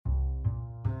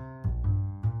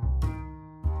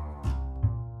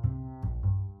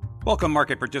Welcome,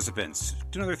 market participants,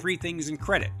 to another Three Things in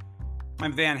Credit.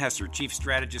 I'm Van Hesser, Chief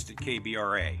Strategist at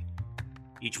KBRA.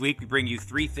 Each week, we bring you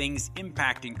three things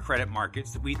impacting credit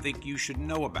markets that we think you should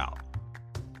know about.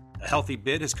 A healthy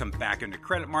bid has come back into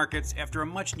credit markets after a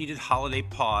much-needed holiday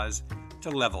pause to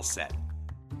level set.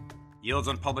 Yields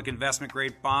on public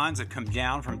investment-grade bonds have come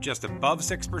down from just above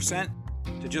 6%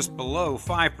 to just below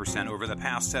 5% over the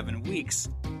past 7 weeks,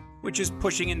 which is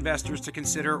pushing investors to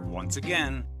consider, once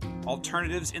again,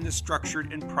 alternatives in the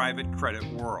structured and private credit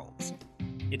worlds.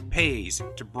 It pays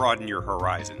to broaden your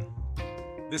horizon.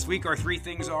 This week, our three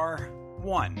things are: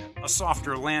 1. A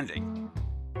softer landing.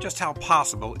 Just how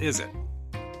possible is it?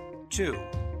 2.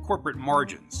 Corporate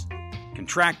margins.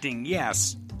 Contracting,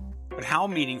 yes, but how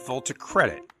meaningful to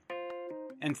credit?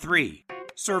 And 3.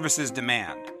 Services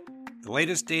demand. The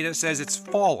latest data says it's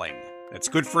falling. That's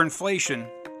good for inflation,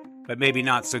 but maybe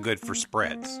not so good for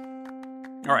spreads.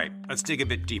 All right, let's dig a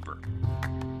bit deeper.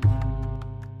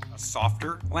 A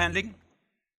softer landing?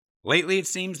 Lately, it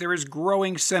seems there is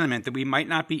growing sentiment that we might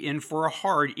not be in for a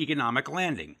hard economic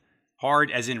landing. Hard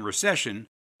as in recession,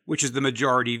 which is the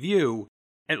majority view,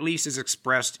 at least as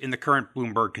expressed in the current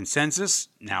Bloomberg consensus,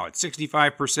 now at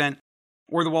 65%,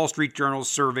 or the Wall Street Journal's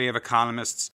survey of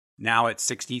economists, now at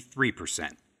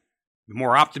 63%. The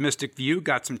more optimistic view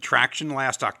got some traction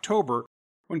last October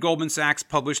when Goldman Sachs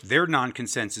published their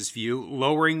non-consensus view,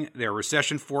 lowering their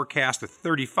recession forecast to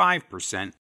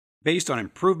 35% based on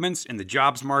improvements in the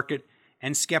jobs market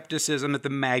and skepticism that the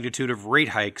magnitude of rate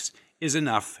hikes is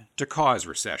enough to cause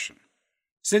recession.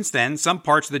 Since then, some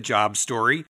parts of the jobs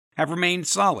story have remained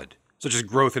solid, such as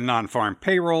growth in non-farm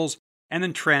payrolls and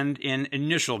the trend in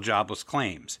initial jobless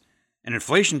claims. And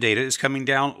inflation data is coming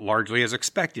down largely as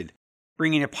expected,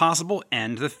 bringing a possible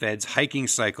end to the Fed's hiking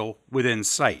cycle within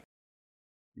sight.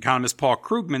 Economist Paul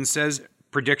Krugman says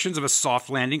predictions of a soft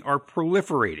landing are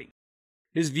proliferating.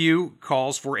 His view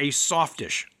calls for a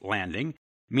softish landing,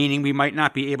 meaning we might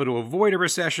not be able to avoid a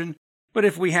recession, but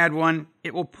if we had one,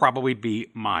 it will probably be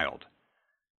mild.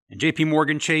 And JP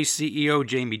Morgan Chase CEO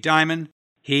Jamie Dimon,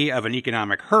 he of an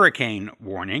economic hurricane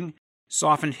warning,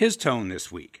 softened his tone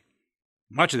this week.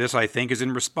 Much of this, I think, is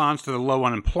in response to the low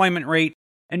unemployment rate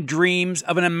and dreams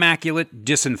of an immaculate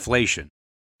disinflation,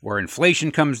 where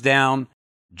inflation comes down,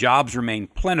 jobs remain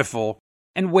plentiful,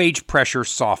 and wage pressure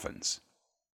softens.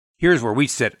 Here's where we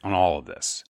sit on all of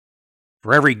this.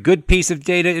 For every good piece of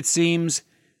data, it seems,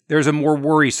 there's a more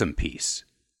worrisome piece.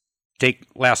 Take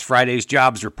last Friday's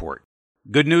jobs report.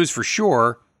 Good news for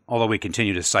sure, although we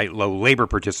continue to cite low labor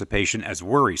participation as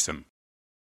worrisome.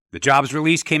 The jobs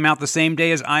release came out the same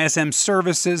day as ISM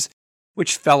Services,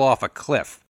 which fell off a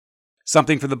cliff.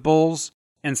 Something for the bulls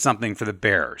and something for the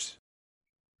bears.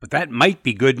 But that might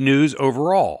be good news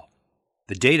overall.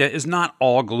 The data is not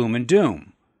all gloom and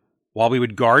doom. While we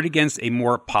would guard against a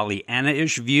more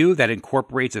Pollyanna-ish view that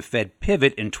incorporates a Fed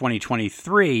pivot in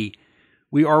 2023,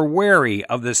 we are wary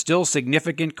of the still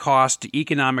significant cost to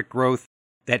economic growth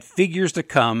that figures to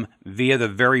come via the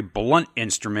very blunt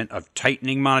instrument of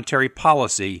tightening monetary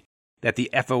policy that the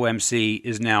FOMC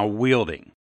is now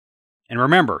wielding. And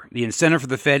remember, the incentive for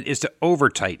the Fed is to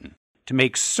over-tighten, to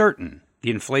make certain the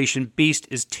inflation beast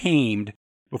is tamed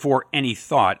before any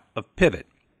thought of pivot.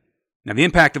 Now, the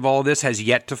impact of all of this has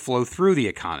yet to flow through the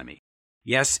economy.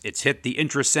 Yes, it's hit the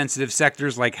interest-sensitive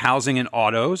sectors like housing and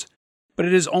autos, but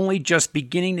it is only just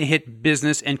beginning to hit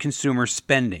business and consumer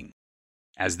spending.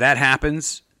 As that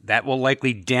happens, that will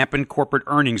likely dampen corporate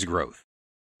earnings growth.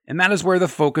 And that is where the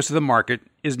focus of the market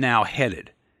is now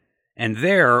headed. And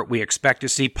there, we expect to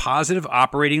see positive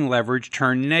operating leverage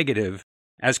turn negative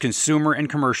as consumer and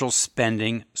commercial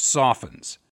spending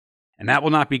softens. And that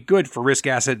will not be good for risk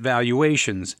asset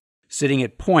valuations, sitting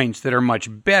at points that are much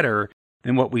better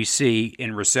than what we see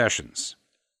in recessions.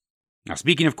 Now,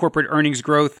 speaking of corporate earnings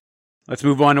growth, let's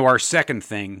move on to our second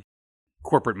thing,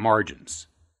 corporate margins.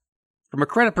 From a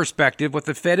credit perspective, what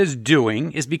the Fed is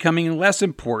doing is becoming less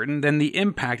important than the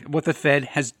impact of what the Fed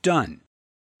has done.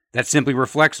 That simply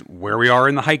reflects where we are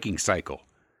in the hiking cycle.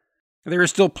 There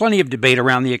is still plenty of debate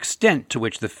around the extent to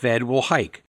which the Fed will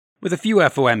hike, with a few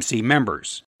FOMC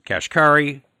members,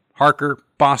 Kashkari, Harker,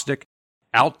 Bostic,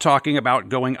 out talking about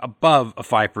going above a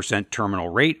 5% terminal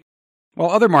rate,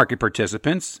 while other market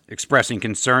participants, expressing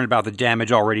concern about the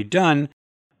damage already done,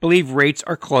 believe rates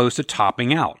are close to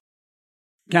topping out.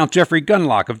 Count Jeffrey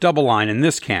Gundlach of DoubleLine in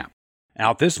this camp,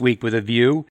 out this week with a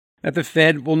view that the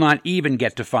Fed will not even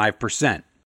get to 5%.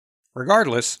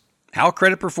 Regardless, how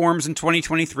credit performs in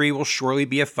 2023 will surely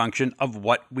be a function of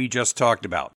what we just talked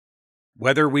about,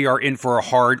 whether we are in for a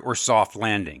hard or soft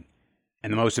landing.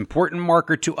 And the most important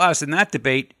marker to us in that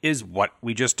debate is what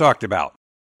we just talked about,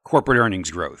 corporate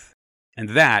earnings growth. And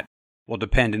that will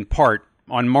depend in part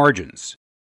on margins.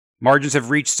 Margins have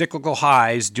reached cyclical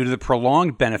highs due to the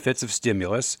prolonged benefits of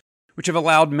stimulus, which have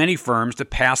allowed many firms to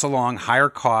pass along higher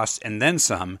costs and then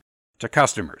some to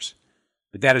customers.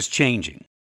 But that is changing.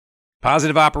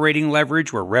 Positive operating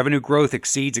leverage, where revenue growth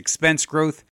exceeds expense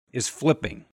growth, is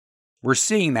flipping. We're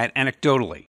seeing that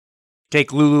anecdotally. Take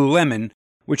Lululemon,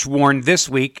 which warned this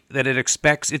week that it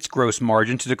expects its gross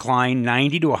margin to decline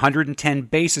 90 to 110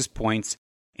 basis points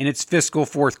in its fiscal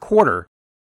fourth quarter,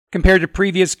 compared to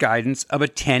previous guidance of a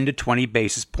 10 to 20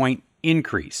 basis point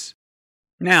increase.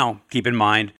 Now, keep in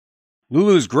mind,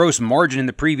 Lulu's gross margin in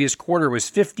the previous quarter was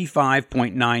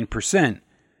 55.9%,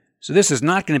 so this is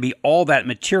not going to be all that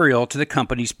material to the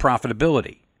company's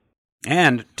profitability.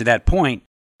 And, to that point,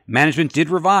 management did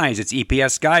revise its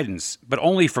EPS guidance, but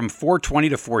only from $4.20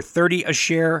 to $4.30 a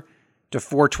share to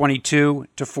 $4.22 to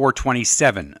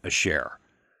 $4.27 a share.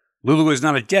 Lulu is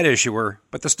not a debt issuer,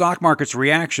 but the stock market's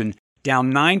reaction,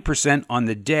 down 9% on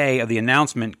the day of the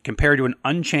announcement compared to an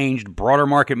unchanged broader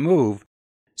market move,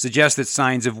 suggests that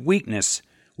signs of weakness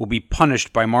will be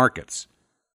punished by markets.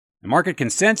 The market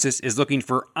consensus is looking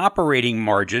for operating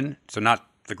margin, so not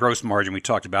the gross margin we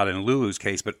talked about in Lulu's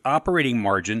case, but operating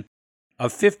margin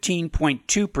of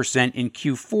 15.2% in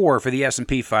Q4 for the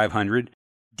S&P 500,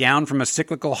 down from a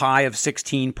cyclical high of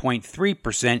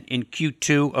 16.3% in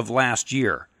Q2 of last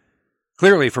year.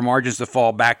 Clearly, for margins to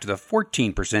fall back to the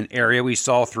 14% area we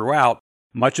saw throughout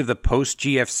much of the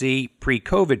post-GFC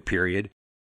pre-COVID period,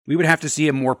 we would have to see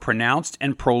a more pronounced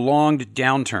and prolonged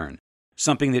downturn,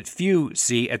 something that few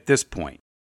see at this point.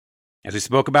 As we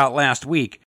spoke about last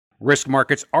week, risk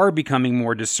markets are becoming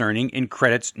more discerning in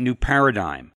credit's new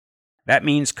paradigm. That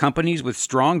means companies with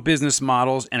strong business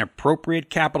models and appropriate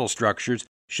capital structures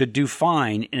should do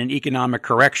fine in an economic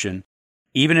correction,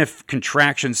 even if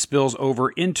contraction spills over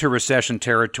into recession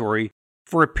territory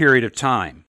for a period of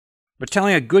time. But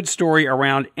telling a good story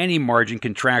around any margin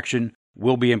contraction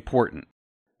will be important.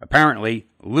 Apparently,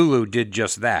 Lulu did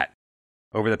just that.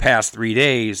 Over the past 3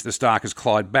 days, the stock has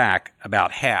clawed back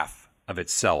about half of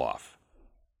its sell-off.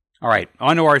 All right,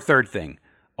 on to our third thing,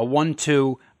 a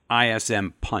 1-2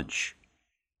 ISM punch.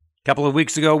 A couple of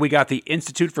weeks ago, we got the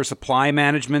Institute for Supply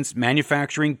Management's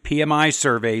Manufacturing PMI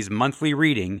survey's monthly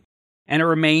reading, and it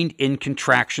remained in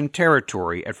contraction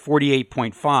territory at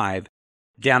 48.5,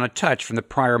 down a touch from the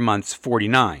prior month's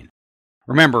 49.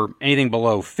 Remember, anything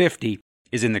below 50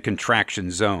 is in the contraction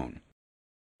zone.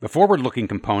 The forward-looking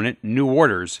component, new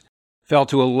orders, fell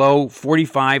to a low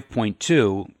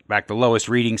 45.2, back the lowest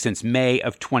reading since May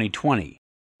of 2020.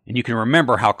 And you can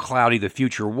remember how cloudy the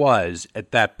future was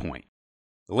at that point.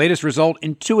 The latest result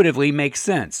intuitively makes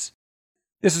sense.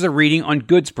 This is a reading on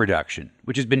goods production,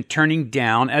 which has been turning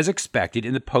down as expected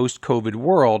in the post-COVID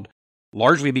world,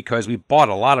 largely because we bought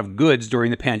a lot of goods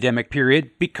during the pandemic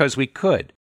period because we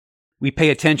could. We pay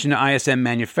attention to ISM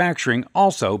manufacturing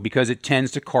also because it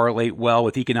tends to correlate well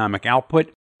with economic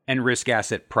output and risk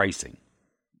asset pricing.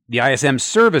 The ISM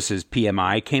Services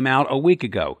PMI came out a week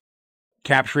ago,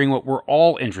 capturing what we're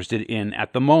all interested in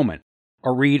at the moment,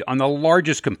 a read on the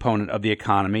largest component of the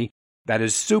economy that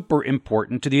is super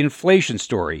important to the inflation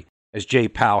story, as Jay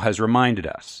Powell has reminded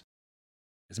us.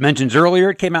 As mentioned earlier,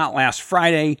 it came out last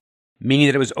Friday, meaning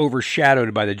that it was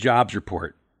overshadowed by the jobs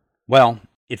report. Well,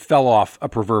 it fell off a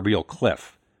proverbial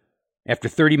cliff. After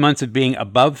 30 months of being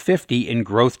above 50 in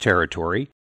growth territory,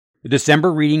 the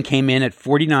December reading came in at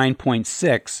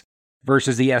 49.6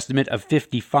 versus the estimate of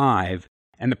 55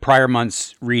 and the prior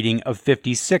month's reading of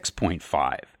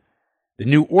 56.5. The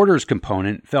new orders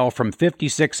component fell from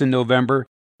 56 in November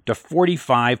to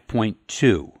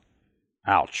 45.2.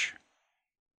 Ouch.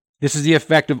 This is the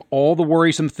effect of all the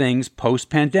worrisome things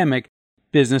post-pandemic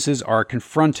businesses are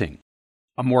confronting.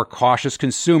 A more cautious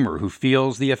consumer who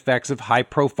feels the effects of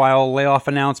high-profile layoff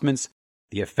announcements,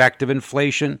 the effect of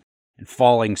inflation, and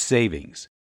falling savings.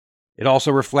 It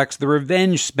also reflects the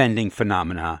revenge spending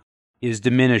phenomena is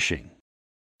diminishing.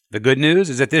 The good news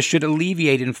is that this should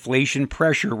alleviate inflation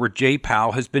pressure where Jay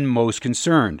Powell has been most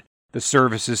concerned, the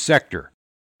services sector.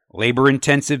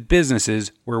 Labor-intensive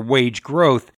businesses where wage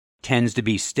growth tends to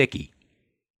be sticky.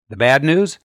 The bad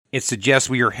news? It suggests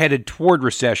we are headed toward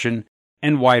recession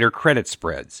and wider credit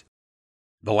spreads.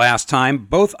 The last time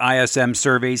both ISM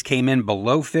surveys came in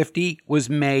below 50 was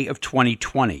May of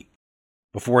 2020.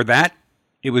 Before that,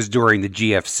 it was during the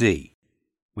GFC.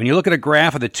 When you look at a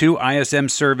graph of the two ISM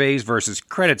surveys versus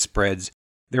credit spreads,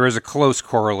 there is a close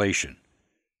correlation.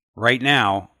 Right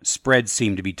now, spreads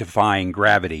seem to be defying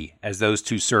gravity as those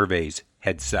two surveys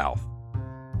head south.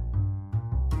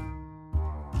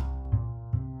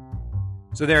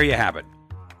 So there you have it.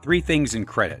 3 things in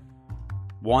credit.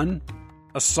 1,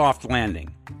 a soft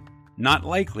landing. Not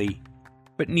likely,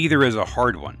 but neither is a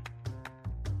hard one.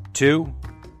 2.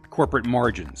 Corporate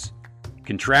margins.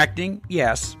 Contracting,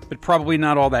 yes, but probably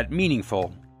not all that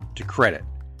meaningful to credit.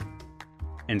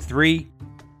 And 3.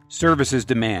 Services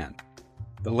demand.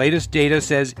 The latest data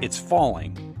says it's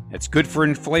falling. It's good for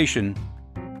inflation,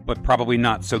 but probably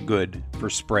not so good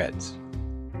for spreads.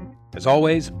 As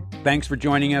always, thanks for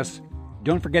joining us.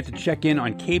 Don't forget to check in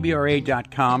on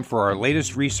kbra.com for our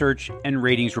latest research and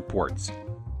ratings reports.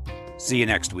 See you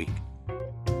next week.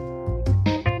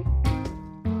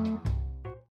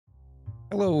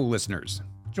 Hello, listeners.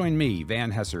 Join me,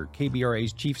 Van Hesser,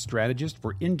 KBRA's chief strategist,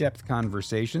 for in-depth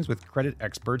conversations with credit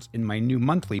experts in my new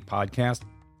monthly podcast,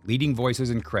 Leading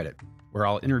Voices in Credit, where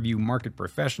I'll interview market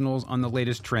professionals on the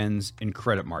latest trends in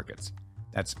credit markets.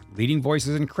 That's Leading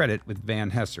Voices in Credit with Van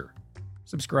Hesser.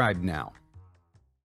 Subscribe now.